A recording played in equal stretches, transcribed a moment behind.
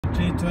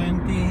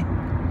9:20,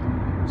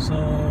 so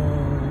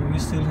we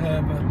still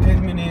have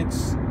 10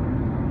 minutes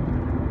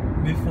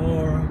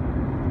before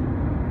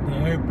the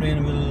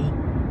airplane will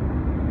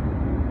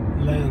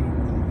land.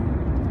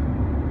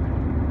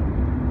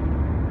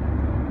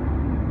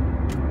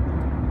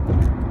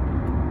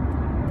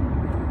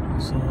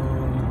 So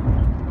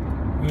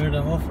we're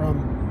the off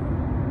ramp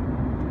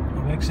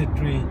of exit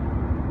 3,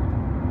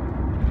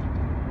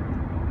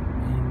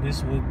 and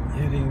this would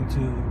heading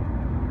to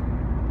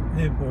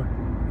airport.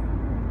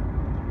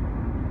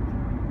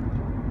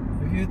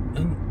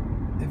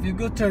 If you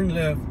go turn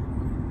left,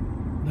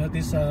 that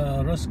is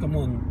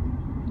Roscommon,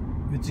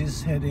 which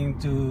is heading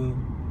to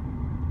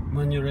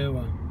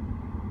Manurewa.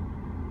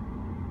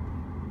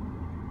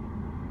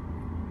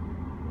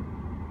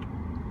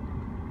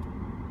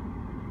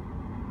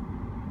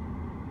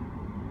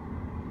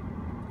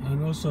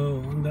 And also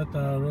on that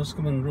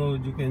Roscommon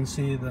Road, you can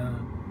see the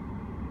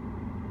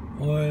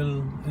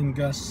oil and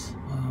gas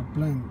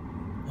plant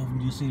of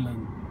New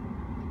Zealand,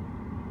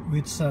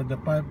 which the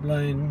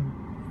pipeline,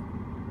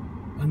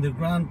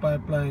 underground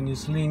pipeline,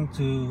 is linked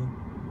to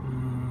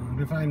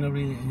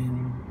refinery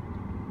in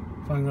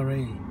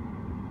Whangarei.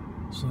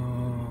 So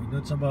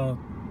that's about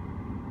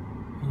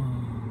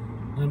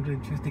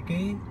 150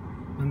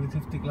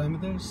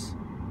 kilometers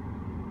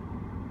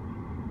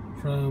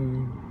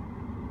from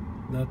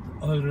that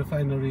oil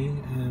refinery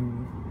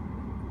and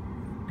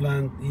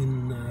plant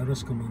in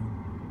Roscommon.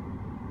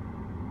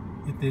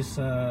 It is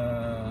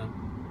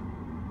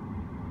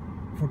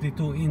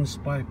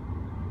 42-inch pipe,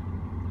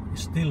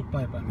 steel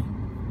pipe. I mean,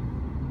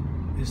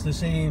 it's the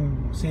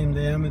same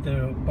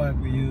diameter of pipe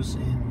we use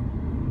in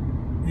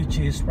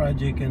HE's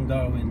project in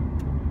Darwin.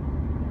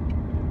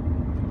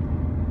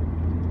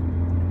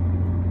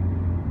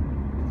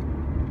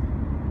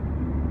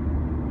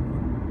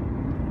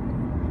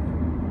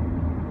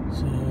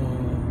 So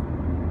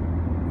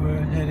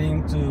we're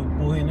heading to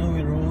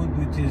Pohinui Road,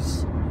 which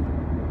is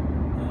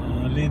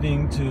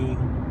leading to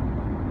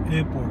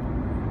airport.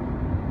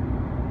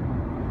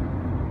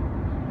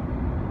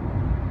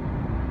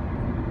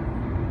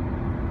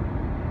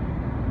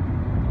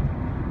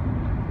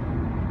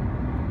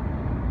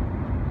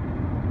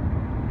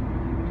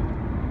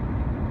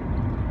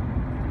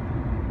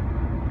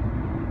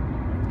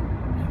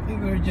 I think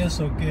we're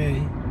just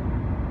okay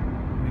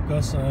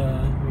because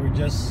we're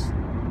just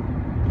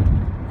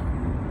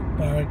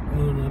parked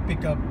on a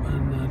pickup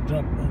and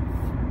drop off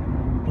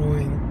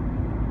point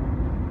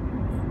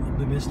at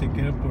Domestic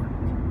Airport.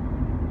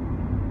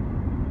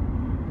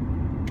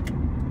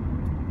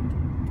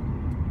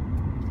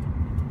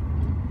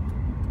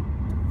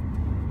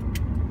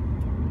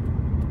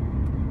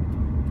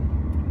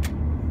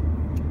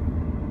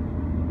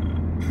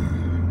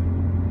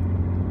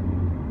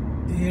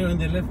 Here on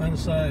the left hand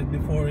side,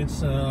 before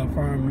it's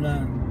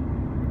farmland,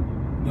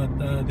 but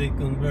they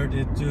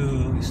converted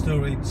to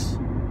storage,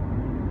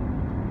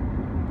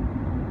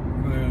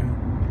 where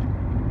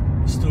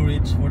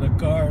storage for the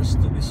cars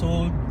to be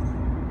sold,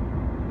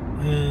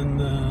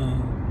 and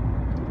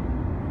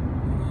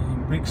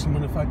bricks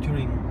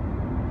manufacturing.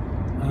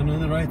 And on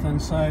the right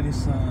hand side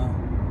is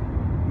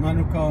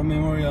Manukau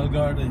Memorial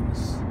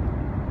Gardens.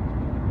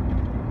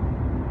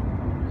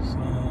 So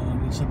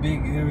it's a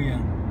big area.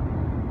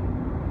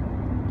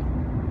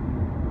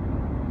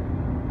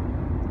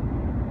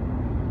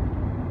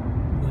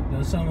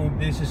 But some of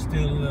this is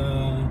still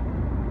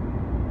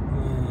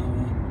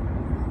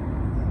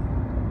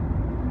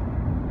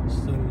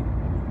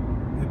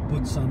they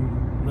put some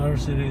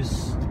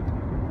nurseries,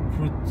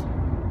 fruit.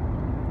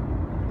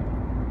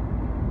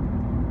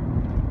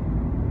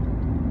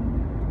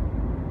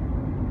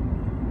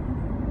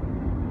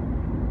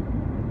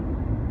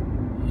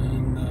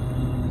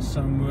 And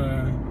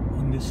somewhere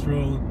on this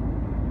road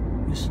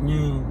is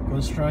new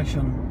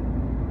construction.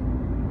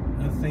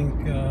 I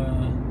think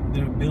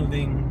they're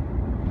building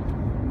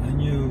a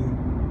new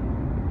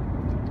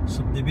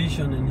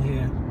subdivision in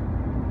here,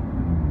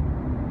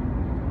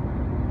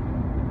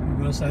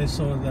 because I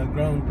saw the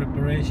ground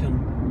preparation.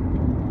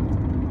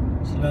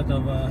 It's a lot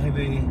of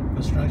heavy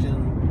construction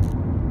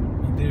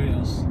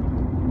materials.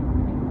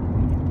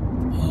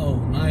 Oh,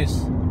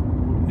 nice.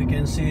 We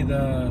can see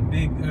the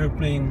big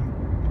airplane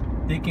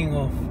taking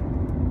off.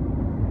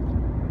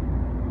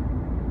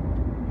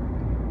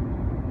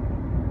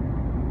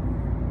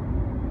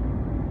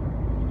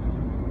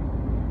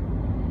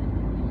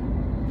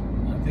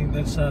 I think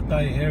that's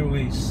Thai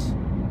Airways.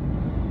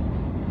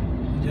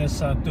 Just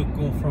took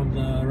off from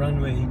the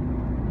runway.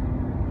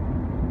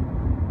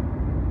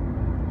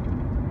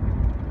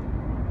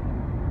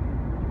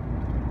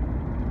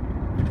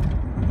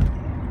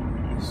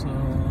 So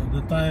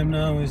the time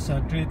now is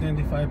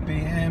 3:25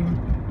 p.m.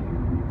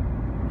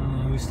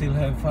 We still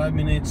have 5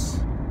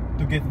 minutes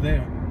to get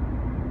there.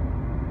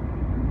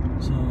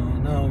 So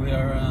now we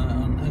are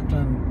on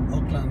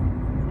Auckland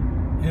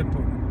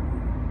Airport.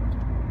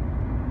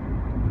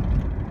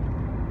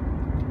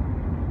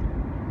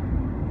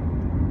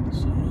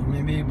 So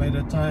maybe by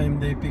the time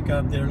they pick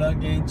up their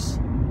luggage,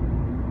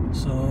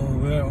 so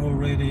we're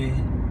already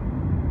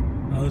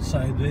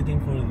outside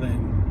waiting for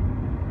them.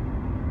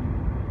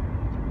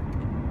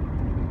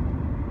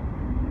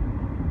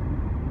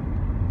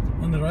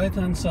 on the right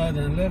hand side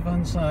and left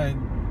hand side,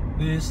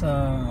 this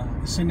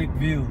scenic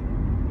view.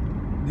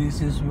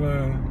 This is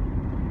where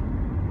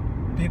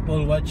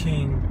people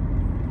watching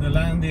the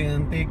landing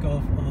and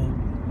takeoff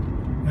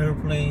of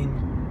airplane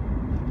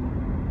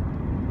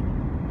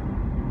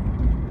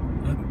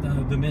at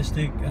the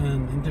domestic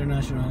and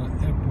international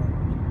airport.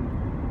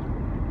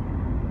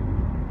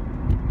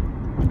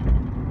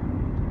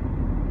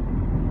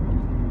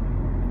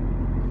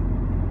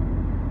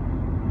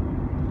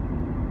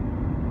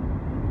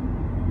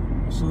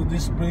 So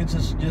this bridge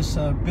is just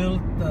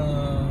built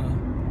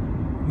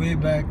way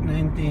back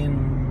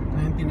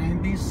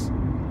 1990s.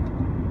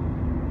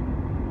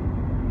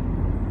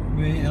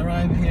 We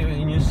arrived here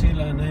in New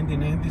Zealand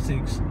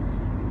 1996,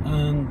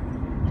 and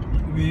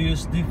we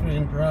used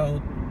different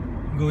route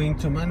going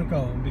to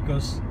Manukau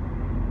because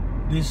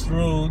this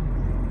road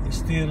is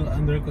still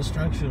under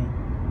construction.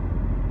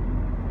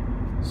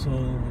 So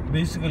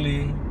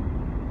basically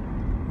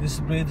this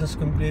bridge was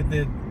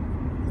completed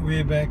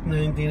way back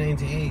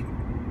 1998.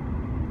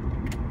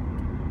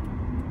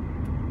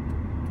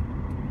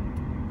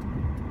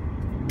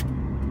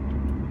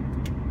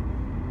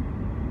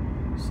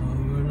 So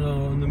we're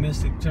now on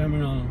domestic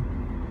terminal.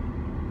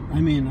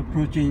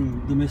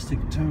 Approaching domestic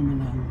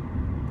terminal.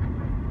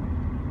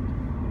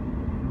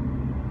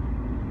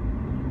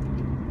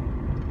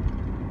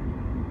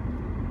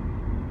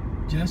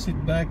 Just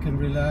sit back and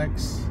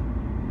relax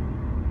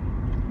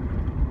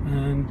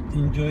and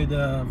enjoy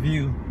the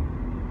view.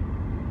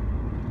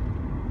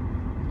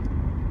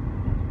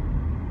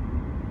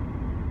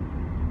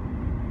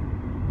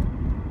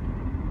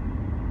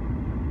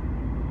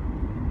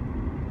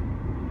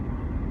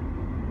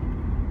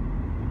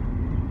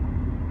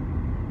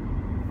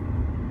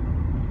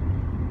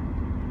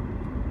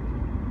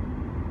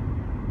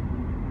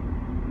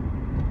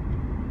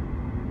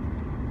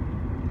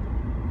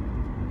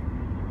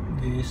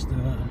 This is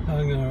the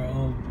hangar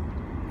of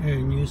Air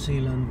New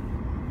Zealand.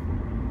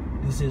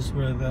 This is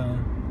where the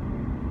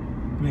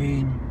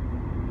plane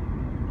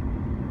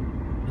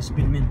has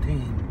been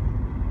maintained.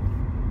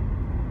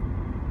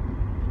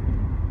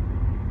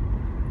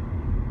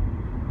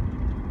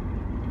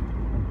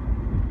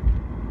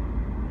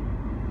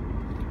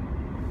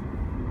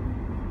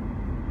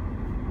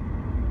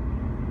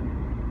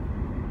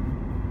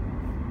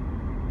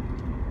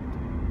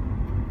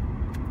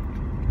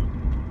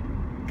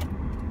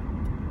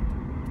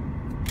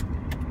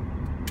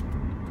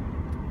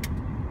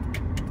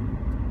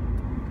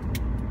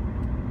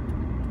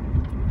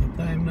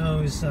 Time now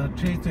is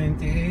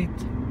 3:28,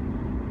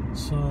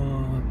 so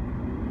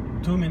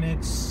 2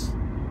 minutes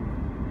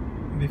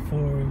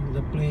before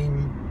the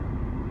plane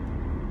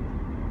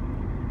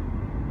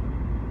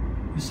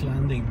is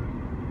landing.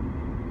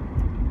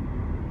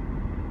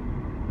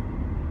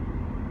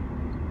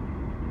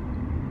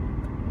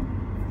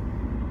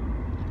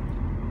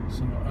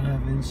 So I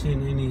haven't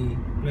seen any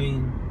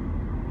plane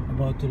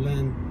about to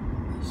land,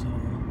 so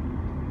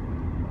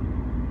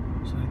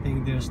I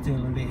think they're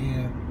still in the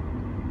air.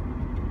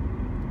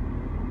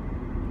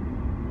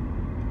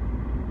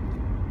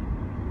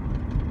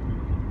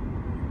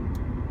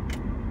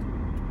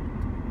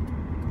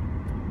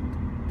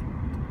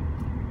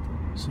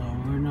 So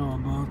we're now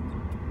about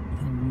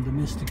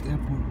domestic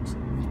airport.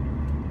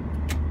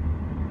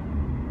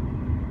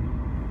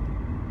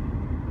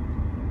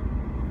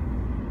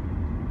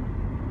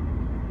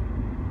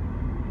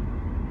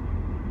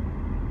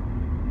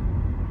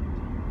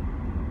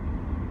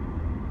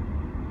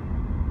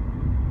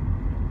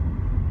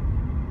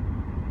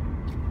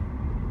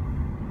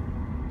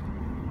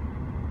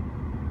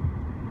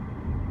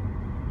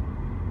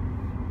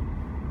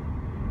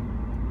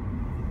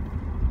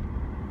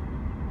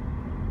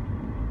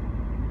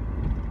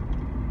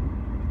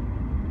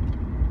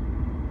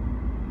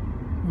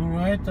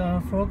 Alright,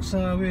 folks,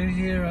 we're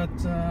here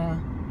at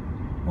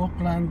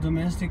Auckland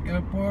Domestic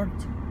Airport,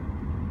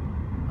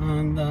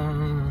 and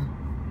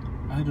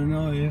I don't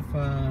know if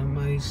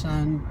my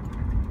son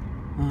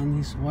and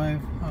his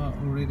wife are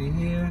already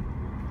here,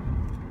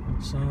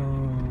 so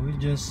we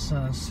just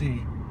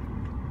see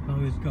how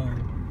it's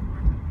going.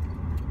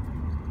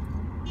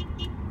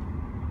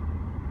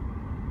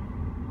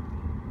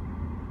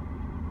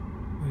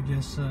 We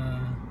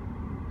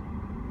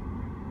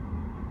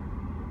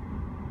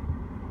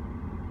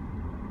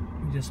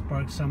just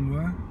park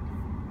somewhere.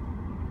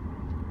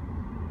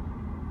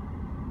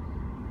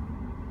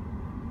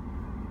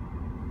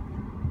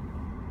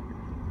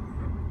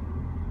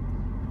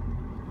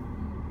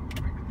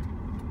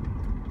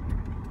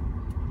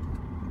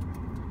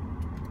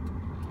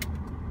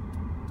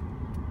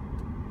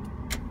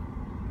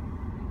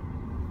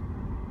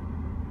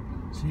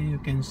 See, you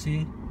can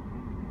see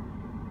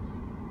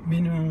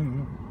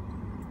minimum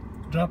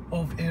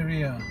drop-off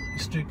area,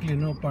 strictly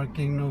no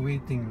parking, no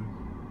waiting,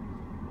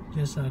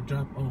 just a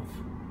drop-off.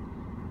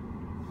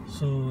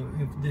 So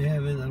if they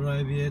haven't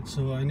arrived yet,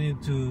 so I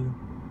need to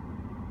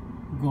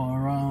go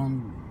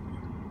around.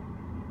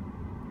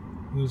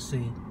 We'll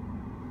see,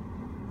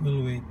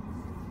 we'll wait.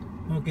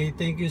 Okay,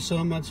 thank you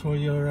so much for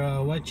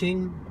your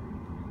watching,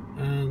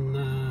 and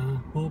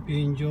hope hope you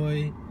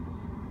enjoy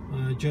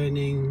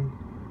joining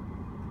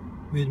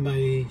with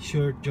my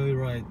short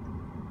joyride.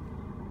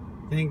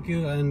 Thank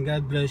you and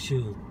God bless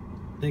you.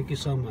 Thank you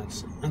so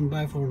much, and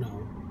bye for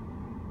now.